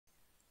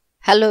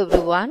Hello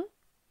everyone,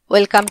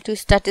 welcome to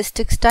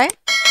Statistics Time.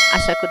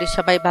 আশা করি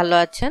সবাই ভালো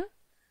আছেন।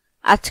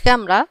 আজকে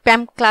আমরা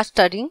PAM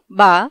ক্লাস্টারিং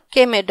বা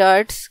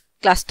K-medoids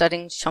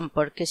ক্লাস্টারিং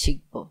সম্পর্কে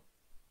শিখব।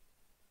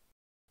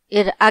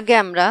 এর আগে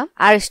আমরা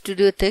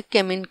RStudioতে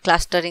K-mean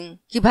ক্লাস্টারিং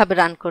কিভাবে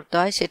রান করতে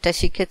হয় সেটা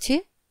শিখেছি।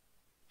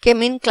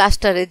 K-mean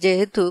ক্লাস্টারে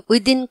যেহেতু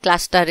উইদিন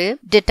ক্লাস্টারে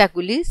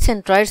ডেটাগুলি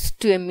সেন্ট্রয়েডস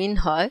টু এ মিন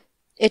হয়,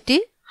 এটি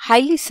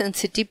highly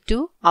sensitive to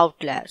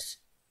outliers.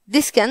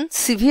 This can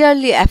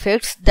severely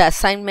affect the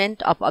assignment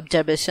of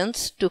observations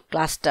to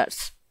clusters.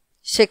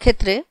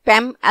 সেক্ষেত্রে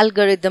PAM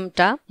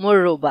অ্যালগরিদমটা more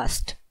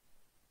robust.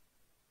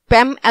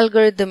 PAM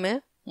অ্যালগরিদমে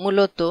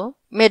মূলত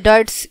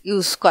মেডয়েডস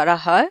ইউজ করা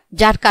হয়,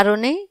 যার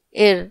কারণে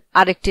এর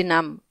আরেকটি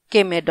নাম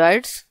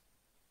K-medoids.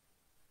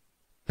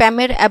 PAM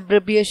এর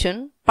অ্যাব্রিভিয়েশন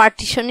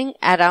পার্টিশনিং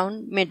অ্যারাউন্ড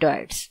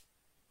মেডয়েডস।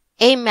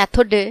 এই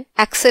মেথডে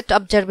অ্যাক্সেট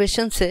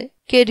অবজারভেশনসে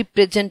K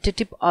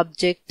রিপ্রেজেন্টেটিভ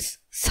অবজেক্টস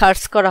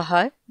সার্চ করা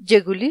হয়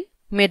যেগুলি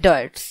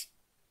মেডয়েডস।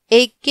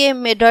 এই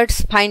K-medoids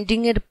ফাইন্ডিং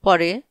এর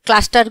পরে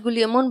ক্লাস্টারগুলি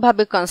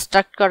এমনভাবে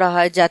কনস্ট্রাক্ট করা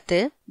হয় যাতে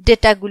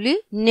ডেটাগুলি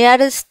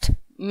নিয়ারেস্ট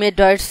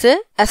মেডয়েডসে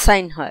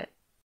অ্যাসাইন হয়।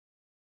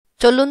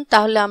 চলুন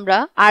তাহলে আমরা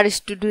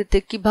RStudioতে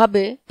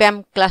কিভাবে PAM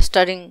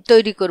ক্লাস্টারিং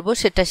তৈরি করব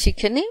সেটা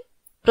শিখে নিই।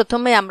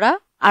 প্রথমে আমরা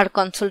আর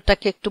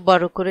কনসোলটাকে একটু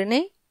বড় করে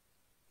নেই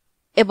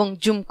এবং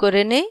জুম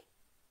করে নেই।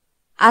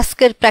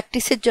 আজকের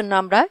প্র্যাকটিসের জন্য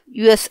আমরা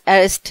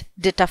US-arrest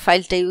ডেটা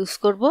ফাইলটা ইউজ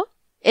করব।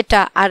 এটা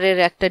আর এর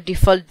একটা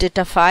ডিফল্ট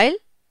ডেটা ফাইল।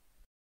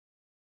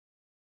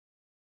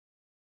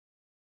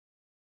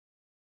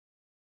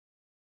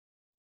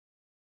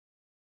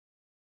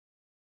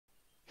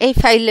 এই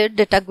ফাইলের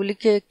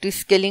ডেটাগুলিকে একটু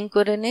স্কেলিং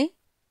করে নেই।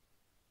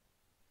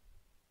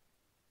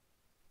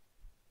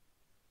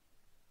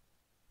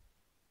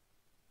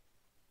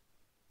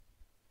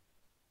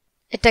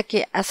 এটাকে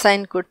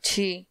অ্যাসাইন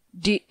করছি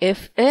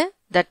DF-এ,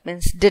 দ্যাট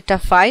মিন্স ডেটা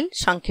ফাইল,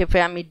 সংক্ষেপে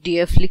আমি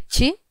DF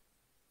লিখছি,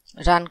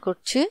 রান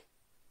করছি।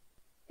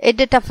 এই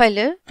ডেটা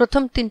ফাইলের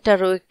প্রথম তিনটা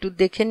রো একটু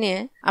দেখে নিয়ে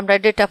আমরা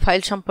ডেটা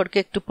ফাইল সম্পর্কে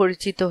একটু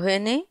পরিচিত হয়ে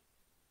নেই।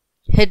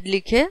 হেড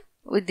লিখে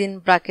উইদিন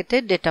ব্র্যাকেটে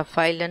ডেটা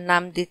ফাইলের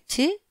নাম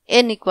দিচ্ছি,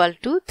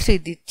 n=3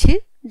 দিচ্ছি,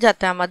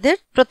 যাতে আমাদের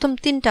প্রথম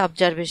তিনটা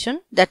অবজারভেশন,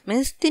 দ্যাট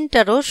মিন্স তিনটা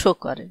রো শো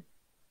করে।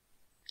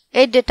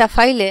 এই ডেটা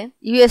ফাইলে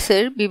US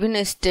এর বিভিন্ন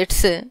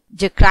স্টেটসে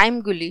যে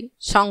ক্রাইমগুলি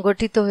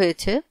সংঘটিত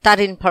হয়েছে তার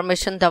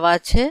ইনফরমেশন দেওয়া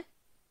আছে।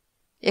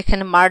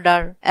 এখানে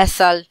murder,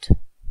 assault,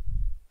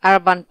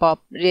 urban pop,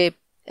 rape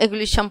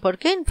এগুলি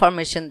সম্পর্কে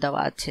ইনফরমেশন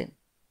দেওয়া আছে।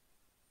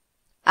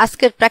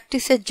 আজকের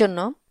প্র্যাকটিসের জন্য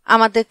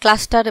আমাদের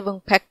ক্লাস্টার এবং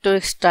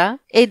ফ্যাক্টরিক্সটা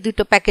এই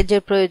দুটো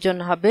প্যাকেজের প্রয়োজন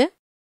হবে।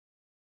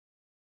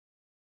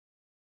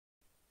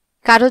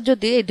 কারো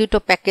যদি এই দুটো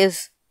প্যাকেজ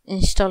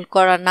ইনস্টল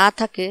করা না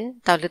থাকে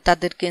তাহলে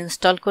তাদেরকে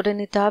ইনস্টল করে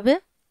নিতে হবে।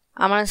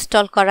 আমার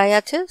ইনস্টল করাই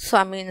আছে, সো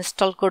আমি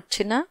ইনস্টল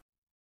করছি না।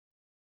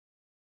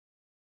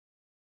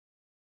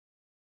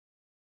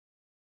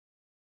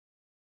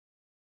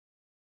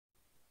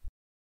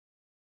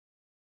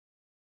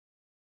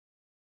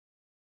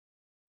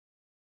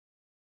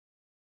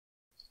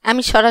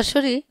 আমি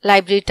সরাসরি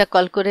লাইব্রেরিটা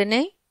কল করে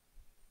নেই।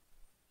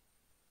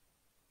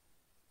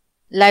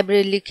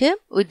 লাইব্রেরি লিখে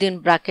উইদিন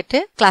ব্র্যাকেটে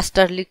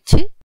ক্লাস্টার লিখছি,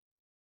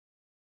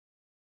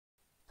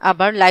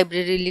 আবার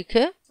লাইব্রেরি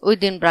লিখে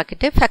উইদিন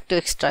ব্র্যাকেটে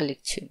ফ্যাক্টরিক্সটা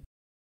লিখছি।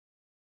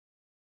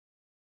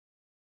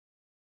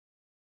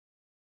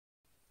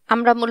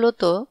 আমরা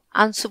মূলত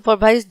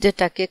আনসুপারভাইজড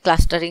ডেটাকে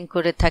ক্লাস্টারিং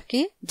করে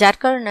থাকি, যার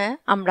কারণে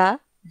আমরা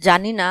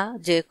জানি না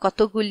যে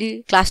কতগুলি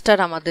ক্লাস্টার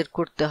আমাদের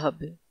করতে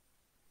হবে।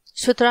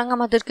 সুতরাং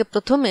আমাদেরকে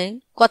প্রথমে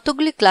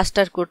কতগুলি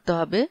ক্লাস্টার করতে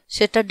হবে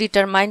সেটা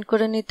ডিটারমাইন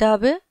করে নিতে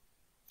হবে।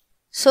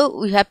 So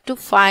we have to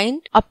find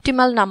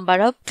optimal number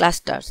of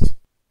clusters.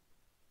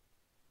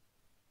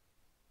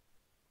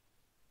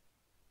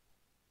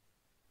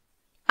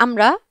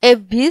 আমরা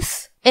FVs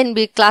NB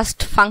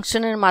classed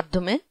ফাংশনের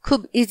মাধ্যমে খুব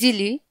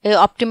ইজিলি এই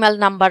অপটিমাল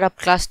নাম্বার অফ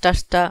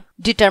ক্লাস্টারসটা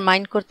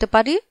ডিটারমাইন করতে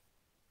পারি।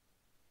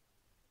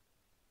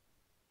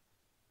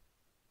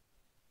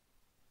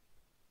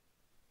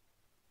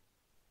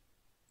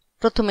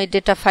 প্রথমে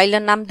ডেটা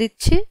ফাইলের নাম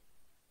দিচ্ছি,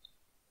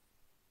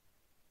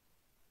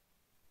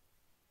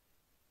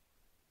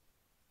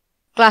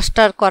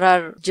 ক্লাস্টার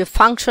করার যে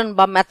ফাংশন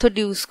বা মেথড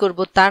ইউজ করব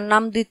তার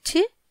নাম দিচ্ছি।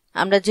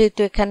 আমরা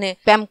যেহেতু এখানে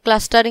PAM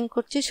ক্লাস্টারিং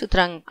করছি,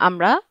 সুতরাং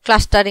আমরা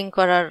ক্লাস্টারিং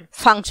করার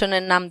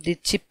ফাংশনের নাম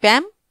দিচ্ছি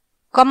PAM,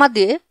 কমা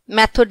দিয়ে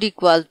মেথড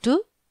ইকুয়াল টু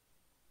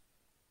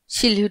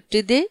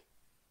শিলহুট্টি দিই।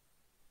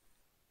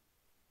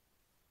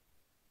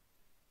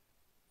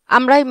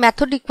 আমরা এই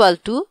method equal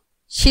to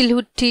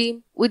শিলহুট্টি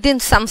within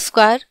some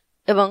square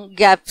এবং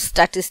গ্যাপ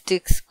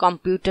স্ট্যাটিস্টিক্স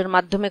কম্পিউটার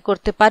মাধ্যমে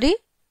করতে পারি।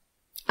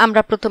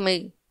 আমরা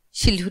প্রথমেই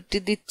শিলহুট্টি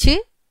দিচ্ছি,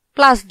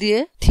 প্লাস দিয়ে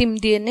থিম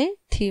দিয়ে নেই,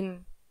 থিম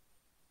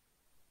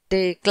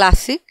দে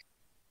ক্লাসিক,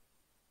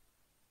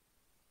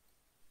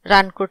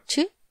 রান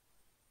করছি।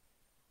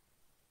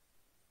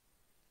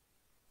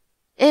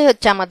 এই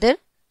হচ্ছে আমাদের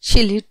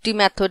শিলহুট্টি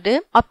মেথডে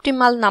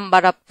optimal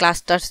number of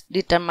clusters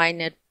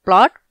ডিটারমাইনের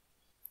plot.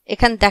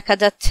 এখানে দেখা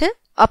যাচ্ছে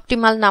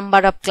optimal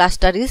number of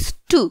cluster is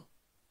 2।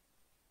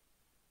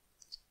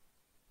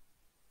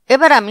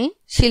 এবার আমি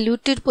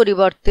শিলহুট্টির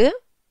পরিবর্তে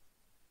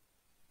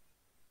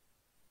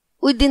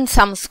উইদিন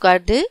সাম স্কোয়ার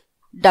দেই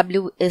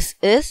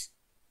WSS।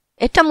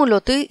 এটা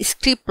মূলত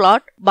স্ক্রিপ্ট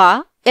প্লট বা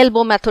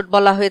এলবো মেথড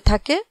বলা হয়ে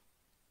থাকে।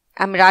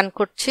 আমি রান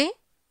করছি।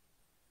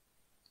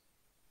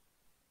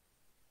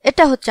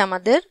 এটা হচ্ছে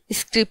আমাদের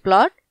স্ক্রিপ্ট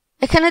প্লট।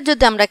 এখানে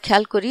যদি আমরা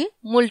খেয়াল করি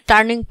মূল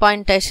টার্নিং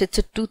পয়েন্টটা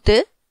এসেছে 2 তে,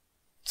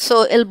 সো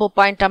এলবো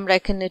পয়েন্ট আমরা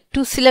এখানে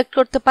 2 সিলেক্ট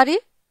করতে পারি।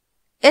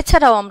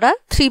 এছাড়াও আমরা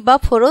 3 বা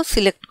 4ও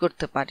সিলেক্ট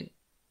করতে পারি,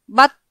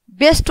 বাট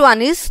বেস্ট ওয়ান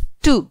ইজ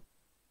 2।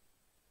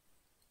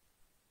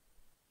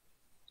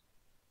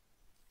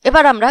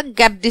 এবার আমরা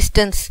গ্যাপ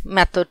ডিস্টেন্স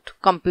মেথড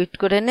কম্পিউট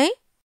করে নেই।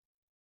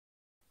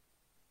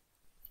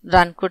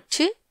 রান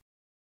করছি।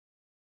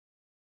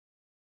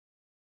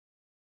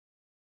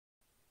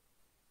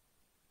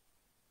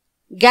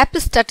 গ্যাপ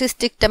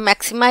স্ট্যাটিস্টিকটা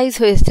ম্যাক্সিমাইজ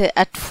হয়েছে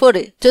at 4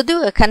 এ, যদিও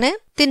এখানে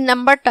 3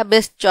 নাম্বারটা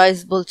বেস্ট চয়েস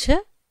বলছে,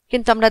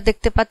 কিন্তু আমরা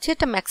দেখতে পাচ্ছি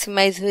এটা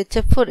ম্যাক্সিমাইজ হয়েছে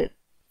 4 এ।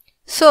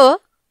 সো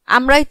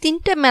আমরা এই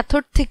 3টে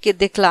মেথড থেকে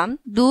দেখলাম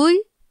 2,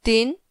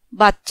 3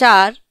 বা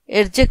 4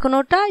 এর যে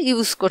কোনোটা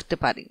ইউজ করতে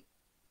পারি।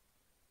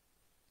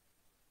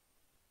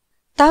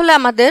 তাহলে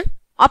আমাদের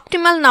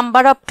অপটিমাল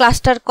নাম্বার অফ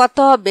ক্লাস্টার কত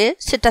হবে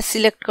সেটা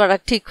সিলেক্ট করা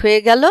ঠিক হয়ে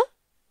গেল।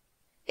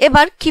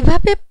 এবার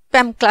কিভাবে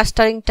প্যাম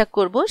ক্লাস্টারিংটা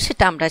করব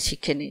সেটা আমরা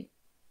শিখে নিই।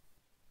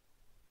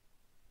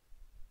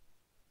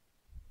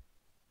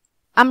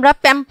 আমরা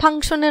প্যাম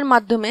ফাংশনের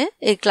মাধ্যমে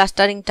এই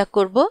ক্লাস্টারিংটা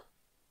করব।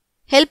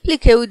 হেল্প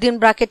লিখে উইদিন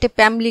ব্র্যাকেটে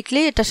প্যাম লিখলে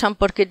এটা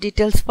সম্পর্কে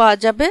ডিটেলস পাওয়া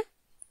যাবে,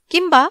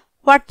 কিংবা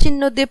হোয়াট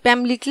চিহ্ন দিয়ে প্যাম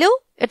লিখলেও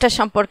এটা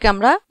সম্পর্কে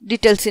আমরা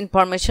ডিটেলস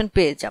ইনফরমেশন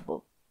পেয়ে যাব।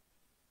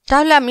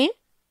 তাহলে আমি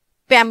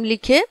প্যাম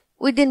লিখে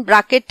উইদিন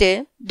ব্র্যাকেটে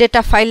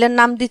ডেটা ফাইলের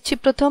নাম দিচ্ছি।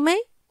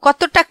 প্রথমেই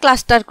কতটা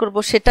ক্লাস্টার করব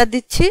সেটা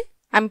দিচ্ছি।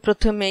 আমি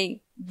প্রথমেই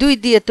 2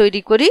 দিয়ে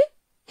তৈরি করি।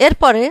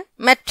 এরপরে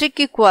মেট্রিক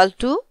ইকুয়াল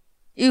টু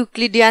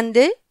ইউক্লিডিয়ান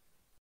দেই,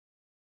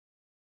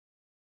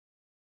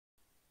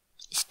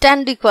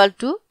 স্ট্যান্ড ইকুয়াল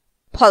টু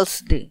ফলস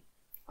দিই,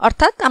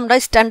 অর্থাৎ আমরা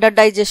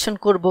স্ট্যান্ডার্ডাইজেশন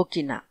করব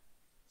কিনা।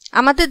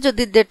 আমাদের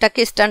যদি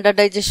ডেটাকে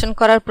স্ট্যান্ডার্ডাইজেশন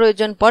করার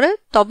প্রয়োজন পড়ে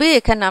তবে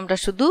এখানে আমরা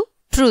শুধু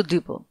ট্রু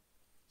দিব।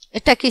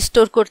 এটাকে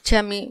স্টোর করছি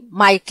আমি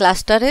মাই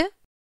ক্লাস্টারে।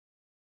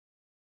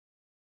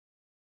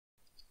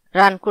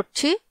 রান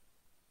করছি।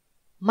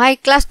 মাই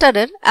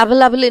ক্লাস্টারের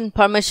অ্যাভেলেবল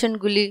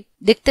ইনফরমেশনগুলি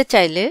দেখতে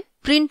চাইলে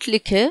প্রিন্ট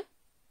লিখে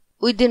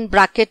উইদিন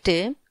ব্র্যাকেটে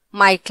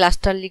মাই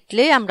ক্লাস্টার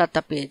লিখলে আমরা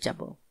তা পেয়ে যাব।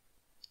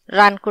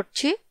 রান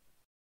করছি।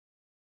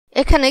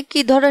 এখানে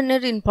কি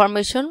ধরনের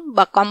ইনফরমেশন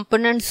বা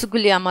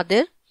কম্পোনেন্টসগুলি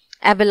আমাদের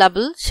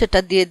অ্যাভেলেবল সেটা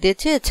দিয়ে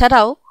দিয়েছে।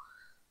 এছাড়াও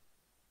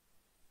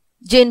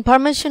যে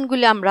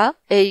ইনফরমেশনগুলি আমরা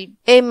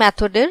এই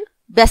মেথডের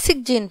বেসিক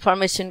যে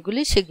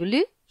ইনফরমেশনগুলি সেগুলি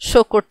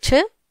শো করছে,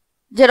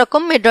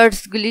 যেরকম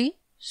মেথডসগুলি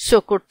শো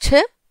করছে,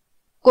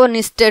 কোন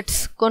স্টেটস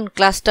কোন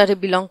ক্লাস্টারে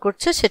বিলং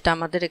করছে সেটা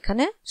আমাদের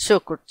এখানে শো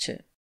করছে।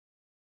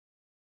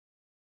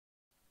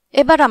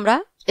 এবার আমরা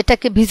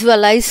এটাকে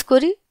ভিজুয়ালাইজ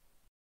করি।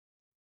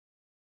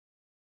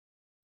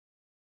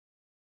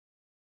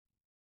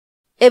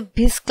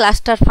 fvis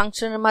ক্লাস্টার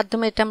ফাংশনের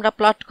মাধ্যমে এটা আমরা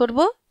প্লট করব।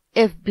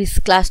 fvis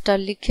ক্লাস্টার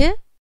লিখে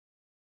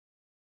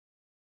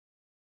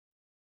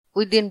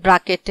উইদিন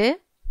ব্র্যাকেটে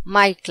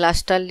মাই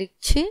ক্লাস্টার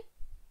লিখছি,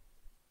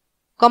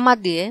 কমা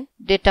দিয়ে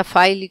data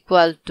file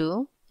equal to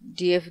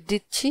df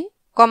দিচ্ছি,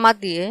 কমা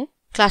দিয়ে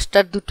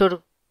ক্লাস্টার দুটোর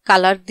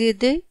কালার দিয়ে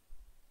দেই।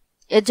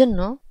 এজন্য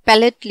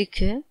প্যালেট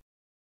লিখে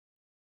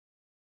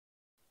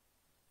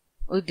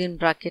উইদিন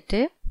ব্র্যাকেটে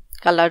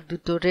কালার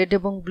দুটো রেড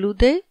এবং ব্লু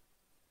দেই,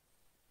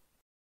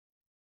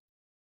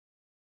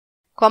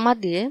 কমা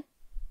দিয়ে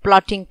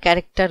প্লটিং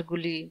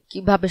ক্যারেক্টারগুলি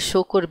কিভাবে শো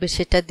করবে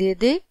সেটা দিয়ে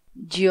দেই।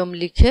 জিওম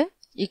লিখে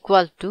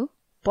ইকুয়াল টু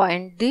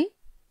পয়েন্ট দিই।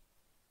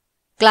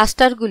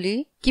 ক্লাস্টারগুলি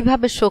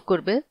কিভাবে শো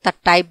করবে তার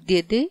টাইপ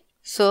দিয়ে দিই।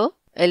 So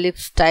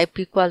ellipse type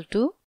equal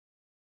to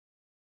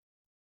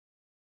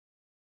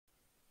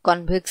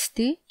convex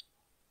দিই।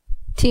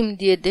 থিম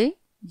দিয়ে দেই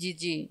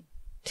জিজি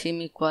theme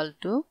equal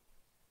to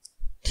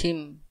theme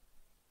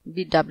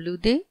BW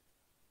দিই।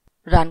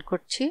 রান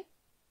করছি।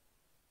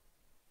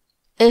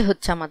 এই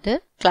হচ্ছে আমাদের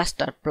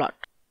ক্লাস্টার প্লট।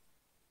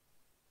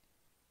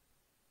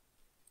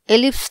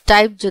 এলিপস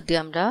টাইপ যদি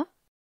আমরা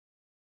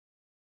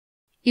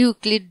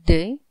ইউক্লিড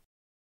দেই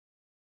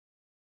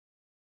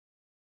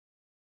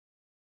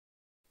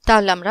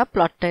তাহলে আমরা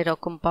প্লটটা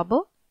এরকম পাবো।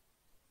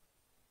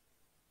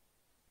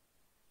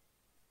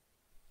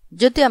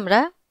 যদি আমরা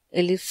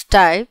এলিপস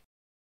টাইপ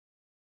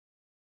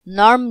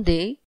নর্ম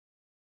দেই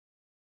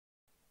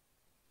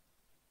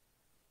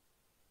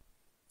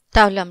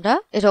তাহলে আমরা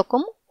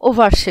এরকম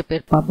ওভার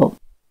শেপের পাবো।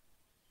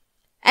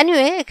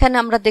 এনিওয়ে এখানে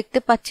আমরা দেখতে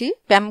পাচ্ছি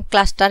প্যাম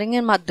ক্লাস্টারিং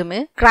এর মাধ্যমে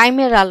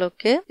ক্রাইমের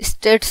আলোকে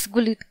স্টেটস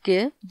গুলিকে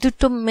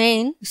দুটো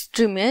মেইন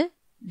স্ট্রিমে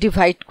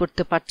ডিভাইড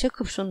করতে পারছে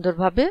খুব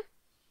সুন্দরভাবে।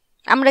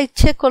 আমরা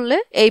ইচ্ছে করলে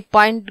এই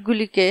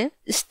পয়েন্টগুলিকে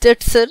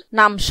স্টেটস এর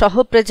নাম সহ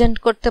প্রেজেন্ট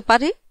করতে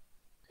পারি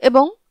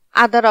এবং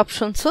আদার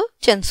অপশনসও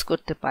চেঞ্জ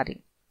করতে পারি।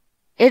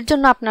 এর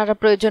জন্য আপনারা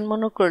প্রয়োজন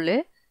মনে করলে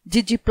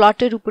জিজি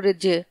প্লটের উপরে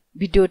যে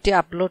ভিডিওটি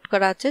আপলোড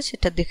করা আছে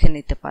সেটা দেখে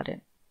নিতে পারেন।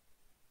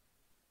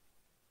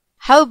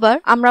 হাউবার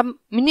আমরা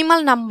মিনিমাল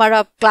নাম্বার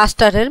অফ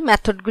ক্লাস্টারের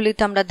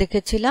মেথডগুলিতে আমরা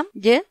দেখেছিলাম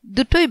যে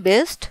দুটোই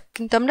বেস্ট,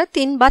 কিন্তু আমরা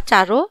 3 বা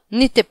 4ও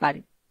নিতে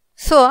পারি।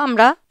 সো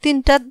আমরা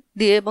 3টা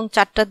দিয়ে এবং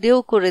 4টা দিয়েও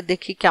করে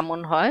দেখি কেমন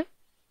হয়।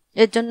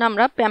 এর জন্য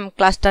আমরা প্যাম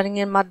ক্লাস্টারিং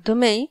এর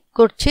মাধ্যমেই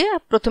করছি।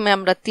 প্রথমে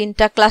আমরা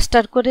 3টা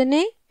ক্লাস্টার করে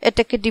নেই,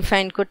 এটাকে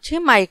ডিফাইন করছি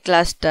মাই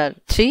ক্লাস্টার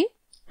 3,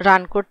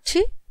 রান করছি।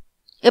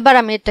 এবার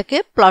আমি এটাকে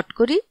প্লট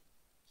করি।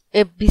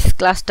 এফবিস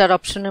ক্লাস্টার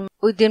অপশনের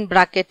উইদিন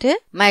ব্র্যাকেটে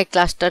মাই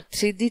ক্লাস্টার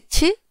 3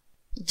 দিচ্ছি।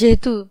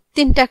 যেহেতু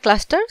 3টা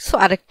ক্লাস্টার, সো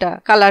আরেকটা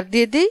কালার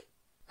দিয়ে দিই,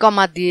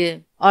 কমা দিয়ে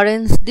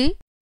অরেঞ্জ দিই,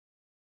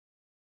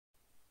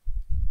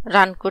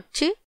 রান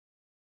করছি।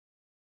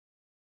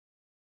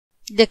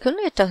 দেখুন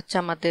এটা হচ্ছে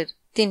আমাদের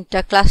 3টা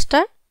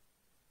ক্লাস্টার।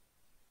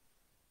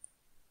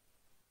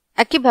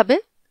 একইভাবে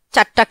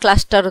 4টা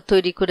ক্লাস্টারও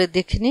তৈরি করে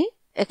দেখে নিই।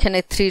 এখানে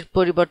 3 এর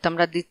পরিবর্তে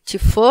আমরা দিচ্ছি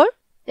 4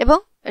 এবং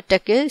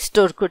এটাকে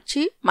স্টোর করছি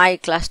মাই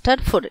ক্লাস্টার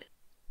 4 এ,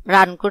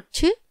 রান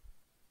করছি।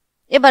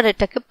 এবার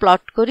এটাকে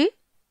প্লট করি।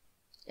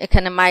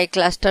 এখানে মাই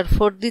ক্লাস্টার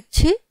 4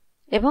 দিচ্ছি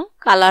এবং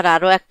কালার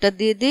আরও একটা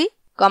দিয়ে দিই,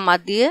 কমা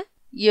দিয়ে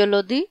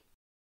ইয়েলো দিই,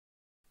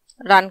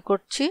 রান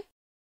করছি।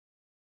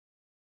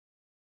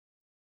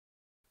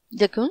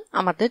 দেখুন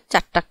আমাদের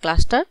 4টা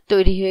ক্লাস্টার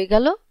তৈরি হয়ে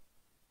গেল।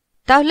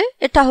 তাহলে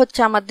এটা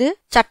হচ্ছে আমাদের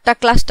 4টা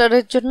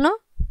ক্লাস্টারের জন্য।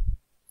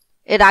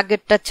 এর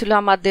আগেরটা ছিল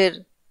আমাদের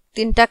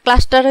 3টা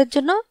ক্লাস্টারের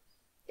জন্য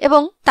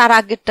এবং তার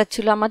আগেরটা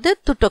ছিল আমাদের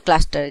 2টো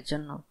ক্লাস্টারের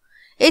জন্য।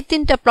 এই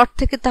 3টা প্লট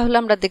থেকে তাহলে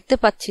আমরা দেখতে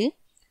পাচ্ছি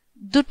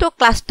 2টো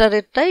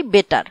ক্লাস্টারেরটাই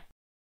বেটার।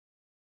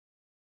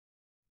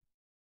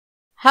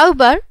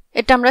 হাউএভার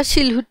এটা আমরা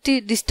শিলহুটি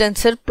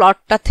ডিস্টেন্সের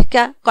প্লটটা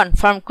থেকে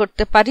কনফার্ম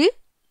করতে পারি।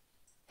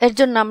 এর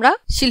জন্য আমরা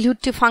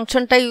শিলহুটি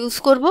ফাংশনটা ইউজ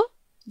করব,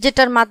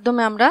 যেটার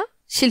মাধ্যমে আমরা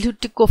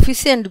শিলহুটি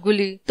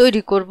কোফিসিয়েন্টগুলি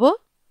তৈরি করব।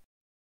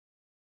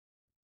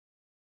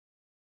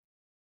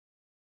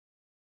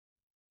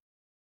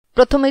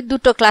 প্রথমে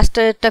 2টো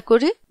ক্লাস্টারেরটা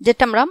করি,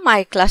 যেটা আমরা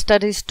মাই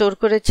ক্লাস্টারে স্টোর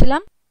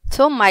করেছিলাম।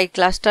 সো মাই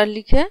ক্লাস্টার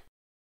লিখে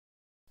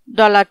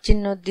ডলার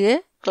চিহ্ন দিয়ে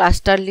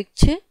ক্লাস্টার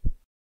লিখছি,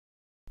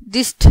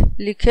 ডিস্ট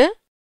লিখে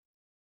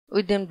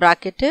উইদিন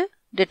ব্র্যাকেটে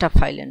ডেটা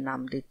ফাইলের নাম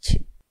দিচ্ছি।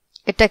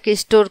 এটাকে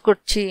স্টোর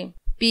করছি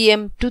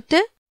PM2 তে,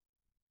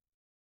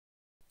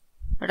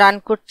 রান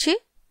করছি।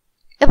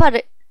 এবার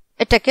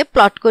এটাকে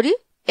প্লট করি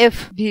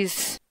fbs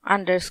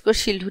আন্ডারস্কোর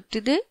শিলহুটি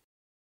দিয়ে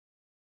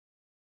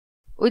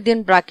উইদিন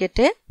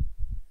ব্র্যাকেটে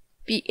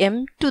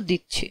PM2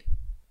 দিচ্ছি,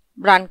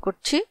 রান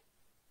করছি।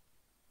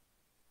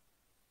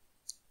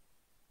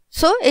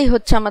 সো এই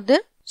হচ্ছে আমাদের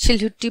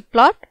শিলহুটি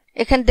প্লট।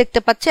 এখানে দেখতে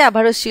পাচ্ছি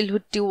আবারও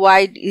শিলহুটি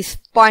ওয়াইড ইজ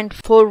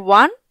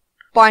 0.41,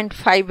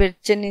 0.5 এর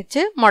চেয়ে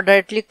নিচে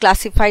মডারেটলি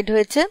ক্লাসিফাইড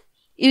হয়েছে।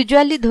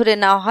 ইউজুয়ালি ধরে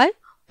নেওয়া হয়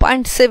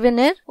 0.7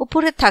 এর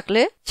উপরে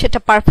থাকলে সেটা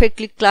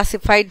পারফেক্টলি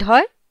ক্লাসিফাইড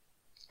হয়।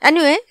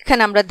 এনিওয়ে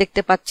এখানে আমরা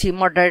দেখতে পাচ্ছি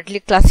মডারেটলি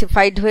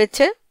ক্লাসিফাইড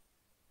হয়েছে।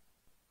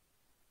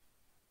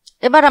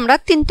 এবার আমরা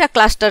 3টা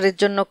ক্লাস্টারের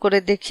জন্য করে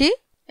দেখি।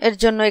 এর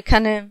জন্য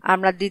এখানে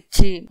আমরা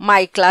দিচ্ছি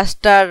মাই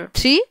ক্লাস্টার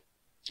 3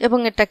 এবং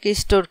এটাকে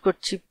স্টোর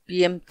করছি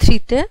PM3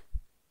 তে,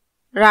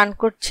 রান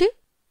করছি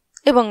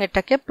এবং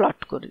এটাকে প্লট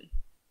করি।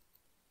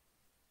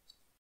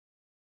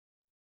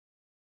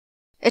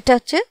 এটা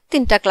হচ্ছে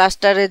 3টা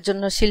ক্লাস্টারের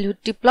জন্য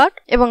শিলহুটি প্লট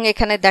এবং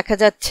এখানে দেখা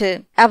যাচ্ছে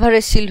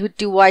এভারেজ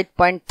শিলহুটি ওয়াইড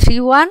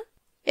 0.31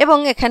 এবং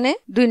এখানে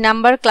 2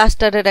 নাম্বার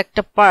ক্লাস্টারের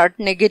একটা পার্ট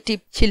নেগেটিভ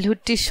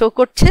শিলহুটি শো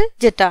করছে,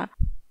 যেটা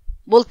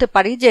বলতে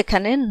পারি যে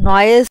এখানে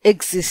নয়েজ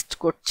এক্সিস্ট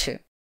করছে।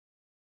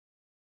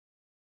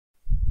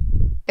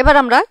 এবার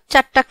আমরা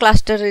 4টা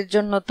ক্লাস্টারের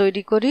জন্য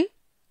তৈরি করি।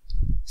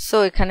 সো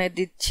এখানে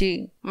দিচ্ছি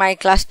মাই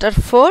ক্লাস্টার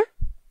 4,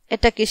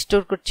 এটাকে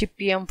স্টোর করছি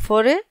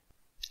PM4 এ,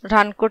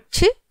 রান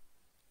করছি।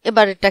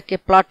 এবার এটাকে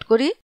প্লট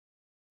করি।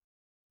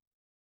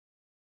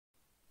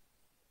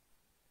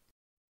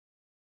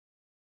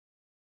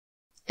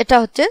 এটা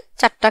হচ্ছে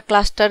 4টা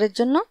ক্লাস্টারের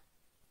জন্য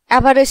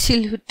এভারেজ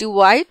শিলহুটি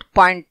ওয়াইড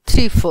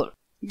 0.34,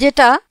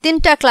 যেটা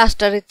 3টা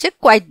ক্লাস্টারের চেয়ে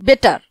কোয়াইট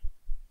বেটার।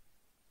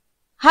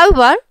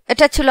 হাউএভার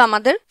এটা ছিল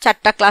আমাদের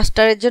 4টা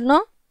ক্লাস্টারের জন্য।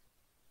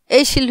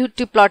 এই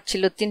শিলহুটি প্লট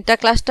ছিল 3টা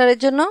ক্লাস্টারের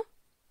জন্য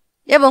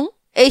এবং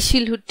এই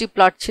শিলহুটি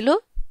প্লট ছিল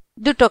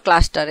 2টো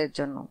ক্লাস্টারের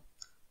জন্য।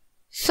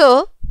 সো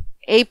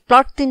এই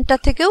প্লট 3টা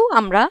থেকেও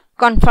আমরা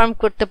কনফার্ম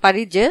করতে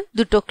পারি যে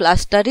 2টো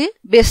ক্লাস্টারই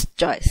বেস্ট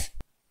চয়েস।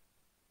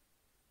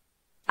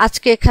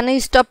 আজকে এখানেই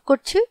স্টপ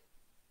করছি।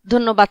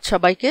 ধন্যবাদ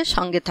সবাইকে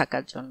সঙ্গে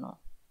থাকার জন্য।